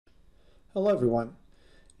Hello everyone.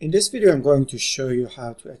 In this video I'm going to show you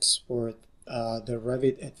how to export the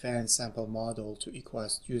Revit Advanced Sample Model to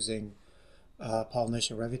eQuest using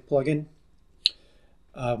Pollination Revit plugin.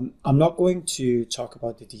 I'm not going to talk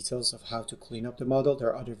about the details of how to clean up the model. There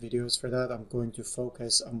are other videos for that. I'm going to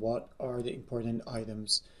focus on what are the important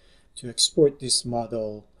items to export this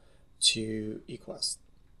model to eQuest.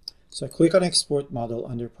 So I click on Export Model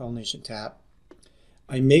under Pollination tab.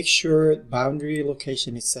 I make sure boundary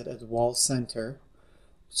location is set at wall center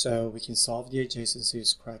so we can solve the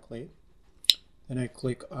adjacencies correctly. Then I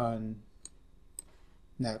click on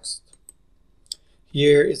Next.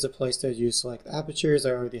 Here is the place that you select apertures. I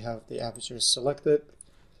already have the apertures selected.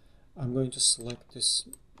 I'm going to select these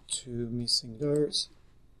two missing doors.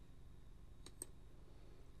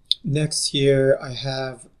 Next here I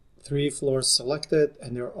have 3 floors selected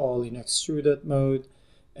and they're all in extruded mode,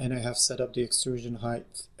 and I have set up the extrusion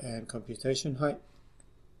height and computation height.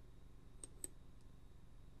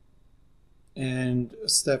 And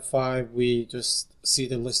step 5, we just see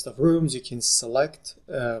the list of rooms. You can select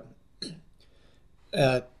a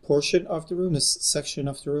portion of the room, a section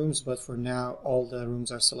of the rooms, but for now all the rooms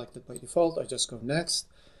are selected by default. I just go next,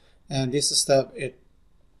 and this step it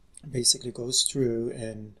basically goes through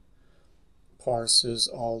and parses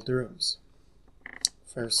all the rooms.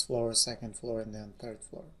 First floor, second floor, and then third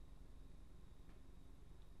floor.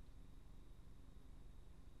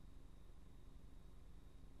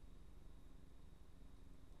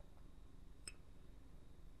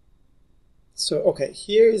 So, okay,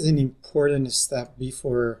 here is an important step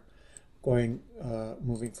before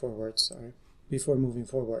moving forward,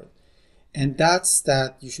 and that's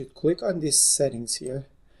that you should click on these settings here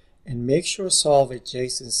and make sure solve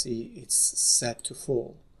adjacency is set to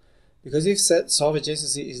full. Because if solve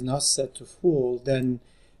adjacency is not set to full, then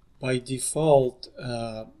by default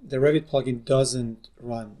the Revit plugin doesn't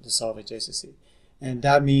run the solve adjacency, and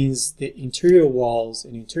that means the interior walls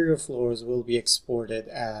and interior floors will be exported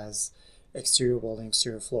as exterior wall and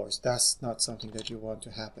exterior floors. That's not something that you want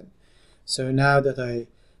to happen. So now that I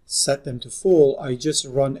set them to full, I just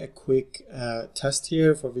run a quick test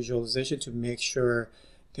here for visualization to make sure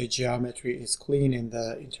the geometry is clean and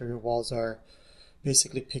the interior walls are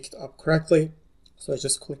basically picked up correctly. So I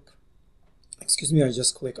just click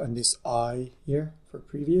on this eye here for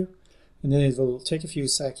preview, and then it will take a few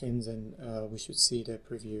seconds and we should see the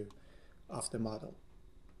preview of the model.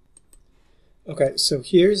 Okay, so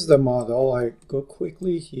here's the model. I go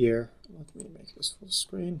quickly here. Let me make this full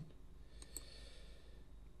screen.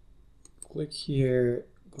 Click here,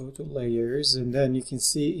 go to layers, and then you can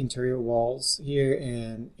see interior walls here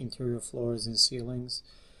and interior floors and ceilings.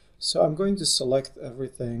 So I'm going to select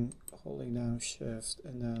everything, holding down shift,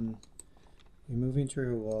 and then remove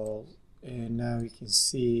interior wall, and now you can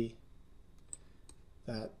see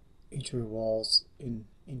that interior walls in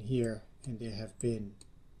here, and they have been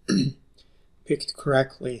picked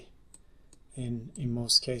correctly in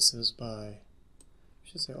most cases by, I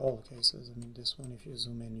should say all cases. I mean, this one, if you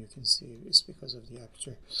zoom in, you can see it's because of the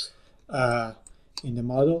aperture in the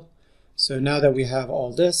model. So now that we have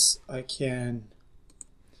all this, I can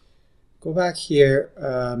go back here,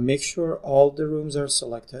 make sure all the rooms are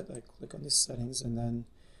selected. I click on these settings and then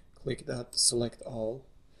click that select all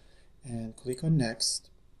and click on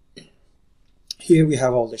next. Here we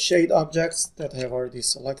have all the shade objects that I have already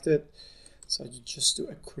selected. So I just do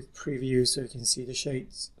a quick preview so you can see the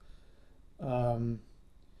shades.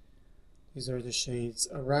 These are the shades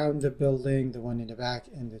around the building, the one in the back,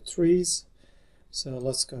 and the trees. So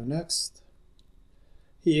let's go next.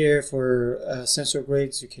 Here for sensor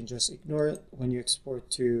grades, you can just ignore it when you export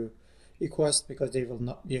to eQuest because they will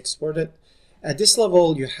not be exported. At this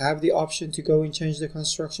level, you have the option to go and change the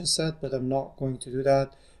construction set, but I'm not going to do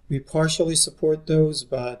that. We partially support those,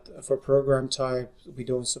 but for program type, we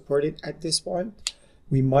don't support it at this point.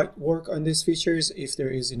 We might work on these features if there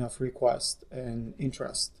is enough request and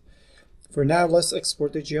interest. For now, let's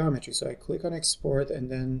export the geometry. So I click on export,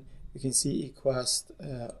 and then you can see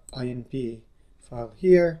eQuest INP file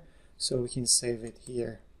here, so we can save it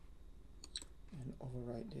here and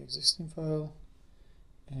overwrite the existing file,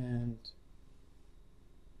 and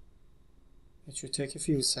it should take a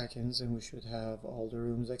few seconds and we should have all the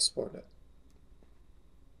rooms exported.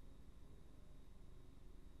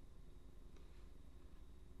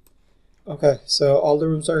 Okay, so all the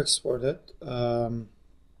rooms are exported.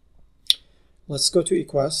 Let's go to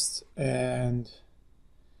eQuest and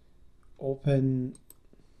open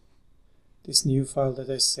this new file that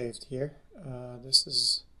I saved here.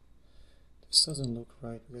 This doesn't look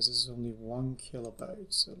right because this is only 1 kilobyte.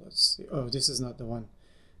 So let's see. Oh, this is not the one.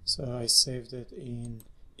 So I saved it in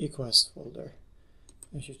eQuest folder.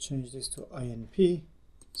 I should change this to INP.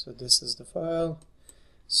 So this is the file.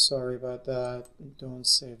 Sorry about that. Don't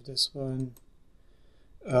save this one.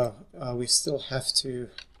 We still have to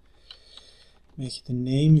make the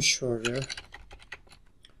name shorter.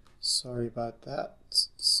 Sorry about that.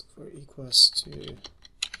 It's for eQuest to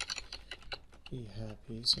be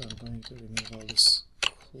happy. So I'm going to remove all this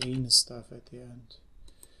clean stuff at the end.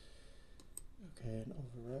 Okay, and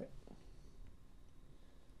overwrite.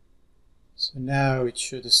 So now it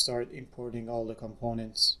should start importing all the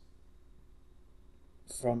components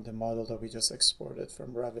from the model that we just exported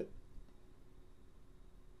from Revit.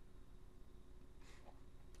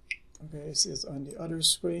 Okay, this is on the other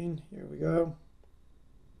screen. Here we go.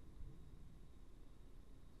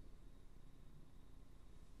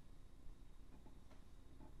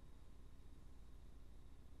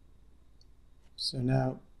 So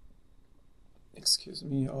now, excuse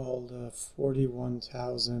me, all the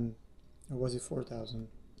 41,000, or was it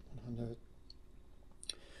 4,100?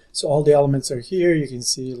 So all the elements are here. You can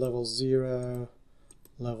see level 0,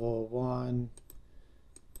 level 1,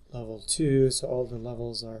 level 2. So all the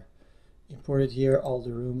levels are imported here. All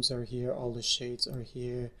the rooms are here. All the shades are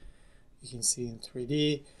here. You can see in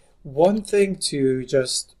 3D. One thing to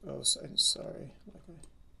just, oh, I'm sorry,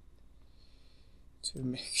 to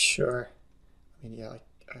make sure, I mean, yeah,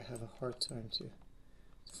 I have a hard time to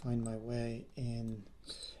find my way in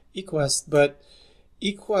eQuest, but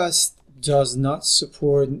eQuest does not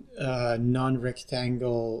support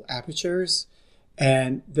non-rectangle apertures,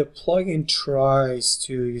 and the plugin tries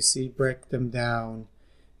to, you see, break them down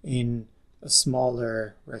in a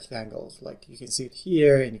smaller rectangles. Like you can see it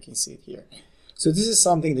here and you can see it here. So this is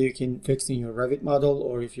something that you can fix in your Revit model,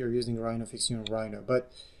 or if you're using Rhino, fix in your Rhino.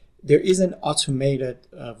 But there is an automated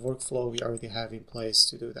workflow we already have in place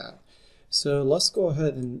to do that. So let's go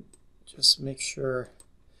ahead and just make sure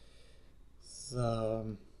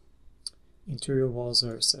the interior walls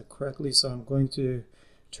are set correctly. So I'm going to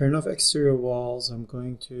turn off exterior walls. I'm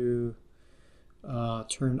going to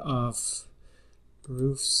turn off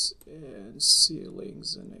roofs and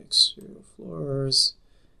ceilings and exterior floors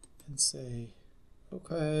and say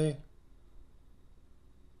okay.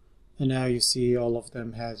 And now you see all of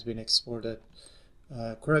them has been exported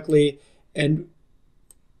correctly, and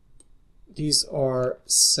these are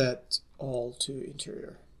set all to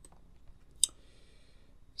interior.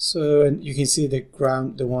 So, and you can see the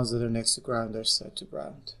ground, the ones that are next to ground are set to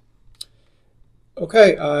ground.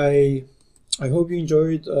 Okay, I hope you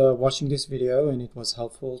enjoyed watching this video and it was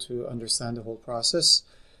helpful to understand the whole process.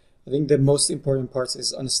 I think the most important part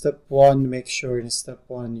is on step 1, make sure in step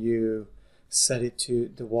 1 you set it to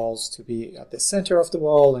the walls to be at the center of the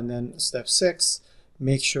wall, and then step 6,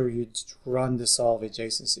 make sure you run the solve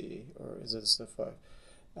adjacency, or is it step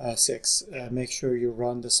 6? Make sure you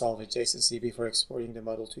run the solve adjacency before exporting the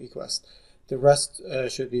model to eQuest. The rest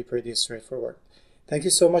should be pretty straightforward. Thank you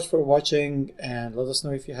so much for watching, and let us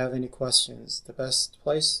know if you have any questions. The best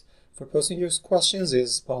place for posting your questions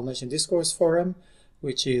is Pollination Discourse Forum,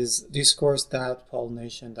 which is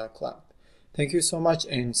discourse.pollination.club. Thank you so much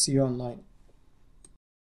and see you online.